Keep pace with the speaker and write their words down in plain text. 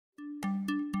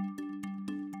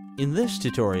In this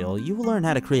tutorial, you will learn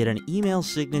how to create an email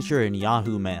signature in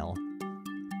Yahoo Mail.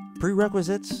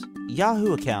 Prerequisites: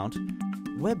 Yahoo account,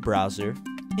 web browser,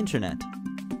 internet.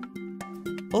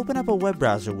 Open up a web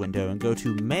browser window and go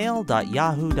to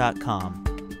mail.yahoo.com.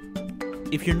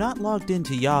 If you're not logged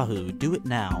into Yahoo, do it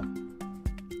now.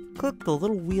 Click the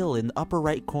little wheel in the upper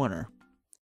right corner.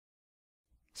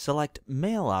 Select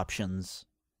Mail Options.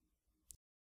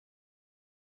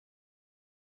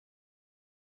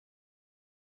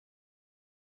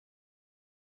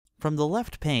 From the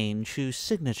left pane, choose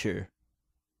Signature.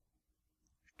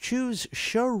 Choose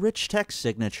Show Rich Text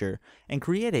Signature and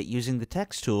create it using the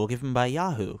text tool given by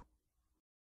Yahoo.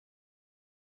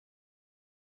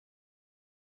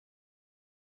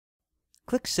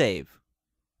 Click Save.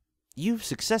 You've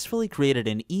successfully created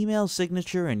an email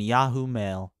signature in Yahoo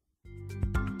Mail.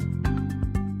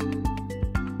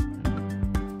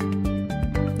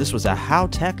 This was a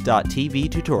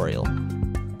HowTech.tv tutorial.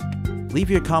 Leave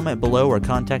your comment below or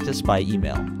contact us by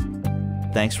email.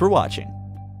 Thanks for watching.